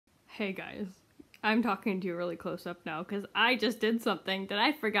Hey guys, I'm talking to you really close up now because I just did something that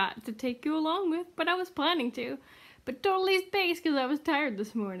I forgot to take you along with, but I was planning to. But totally spaced because I was tired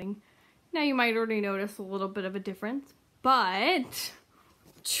this morning. Now you might already notice a little bit of a difference, but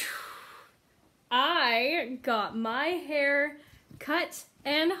I got my hair cut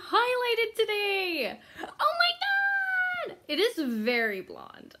and highlighted today. Oh my god! It is very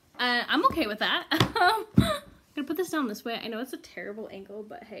blonde. I'm okay with that. I'm gonna put this down this way. I know it's a terrible angle,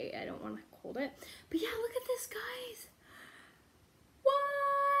 but hey, I don't want to hold it. But yeah, look at this, guys.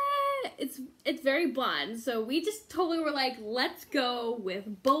 What? It's very blonde. So we just totally were like, let's go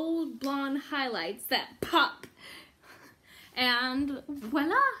with bold blonde highlights that pop. And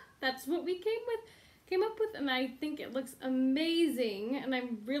voila, that's what we came up with, and I think it looks amazing, and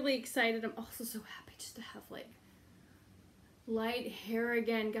I'm really excited. I'm also so happy just to have like light hair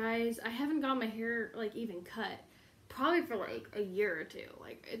again, guys. I haven't got my hair like even cut probably for like a year or two.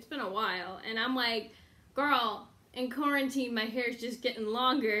 Like, it's been a while, and I'm like, girl, in quarantine my hair's just getting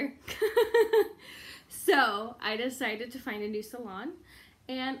longer. So I decided to find a new salon,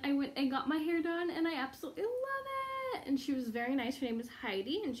 and I went and got my hair done, and I absolutely love it. And she was very nice. Her name is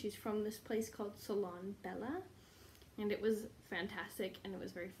Heidi, and she's from this place called Salon Bella, and it was fantastic, and it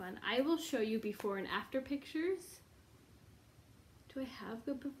was very fun. I will show you before and after pictures. Do I have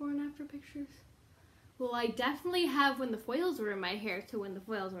good before and after pictures? Well, I definitely have when the foils were in my hair to when the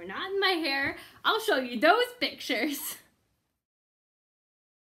foils were not in my hair. I'll show you those pictures.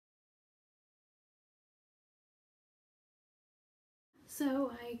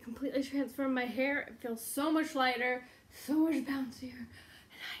 So I completely transformed my hair. It feels so much lighter, so much bouncier,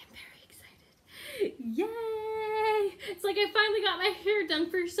 and I am very excited. Yay! It's like I finally got my hair done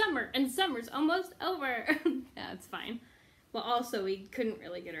for summer, and summer's almost over. Yeah, it's fine. Well, also, we couldn't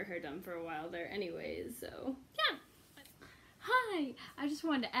really get our hair done for a while there anyways, so yeah. Hi! I just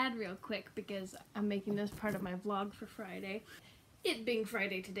wanted to add real quick because I'm making this part of my vlog for Friday. It being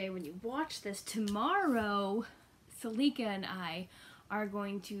Friday today when you watch this, tomorrow, Salika and I are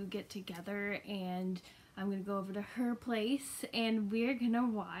going to get together, and I'm going to go over to her place, and we're going to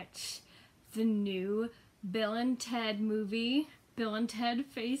watch the new Bill and Ted movie, Bill and Ted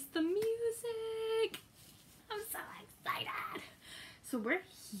Face the Music. I'm so excited. So we're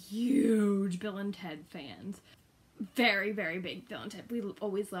huge Bill and Ted fans. Very, very big Bill and Ted. We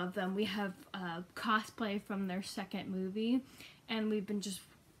always love them. We have cosplay from their second movie, and we've been just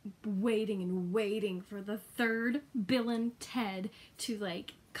waiting and waiting for the third Bill and Ted to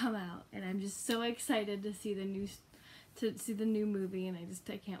like come out, and I'm just so excited to see the new movie, and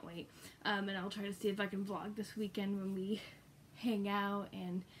I can't wait. And I'll try to see if I can vlog this weekend when we hang out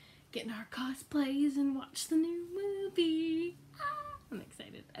and get in our cosplays and watch the new movie. I'm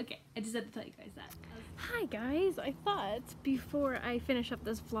excited. Okay, I just had to tell you guys that. Hi guys, I thought before I finish up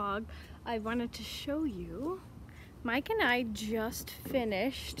this vlog, I wanted to show you. Mike and I just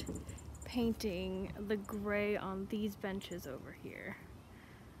finished painting the gray on these benches over here.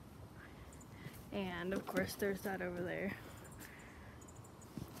 And of course there's that over there.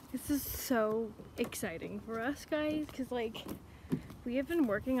 This is so exciting for us, guys, because like we have been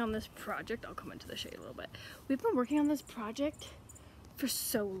working on this project. I'll come into the shade a little bit. We've been working on this project for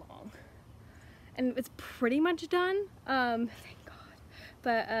so long, and it's pretty much done. Thank God.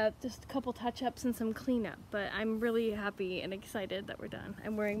 But just a couple touch-ups and some cleanup. But I'm really happy and excited that we're done.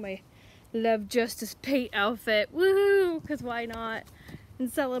 I'm wearing my Love Justice paint outfit. Woohoo! Because why not? In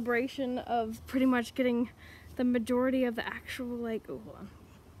celebration of pretty much getting the majority of the actual, like, oh, hold on,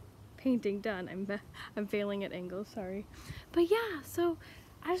 painting done. I'm failing at angles, sorry. But yeah, so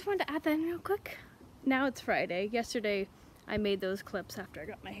I just wanted to add that in real quick. Now it's Friday. Yesterday I made those clips after I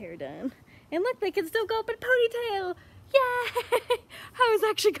got my hair done. And look, they can still go up in ponytail! Yay! I was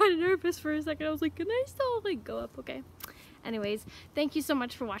actually kind of nervous for a second. I was like, can I still like go up? Okay. Anyways, thank you so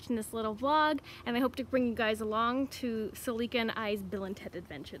much for watching this little vlog, and I hope to bring you guys along to Salika and I's Bill and Ted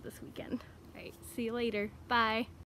adventure this weekend. Alright, see you later. Bye!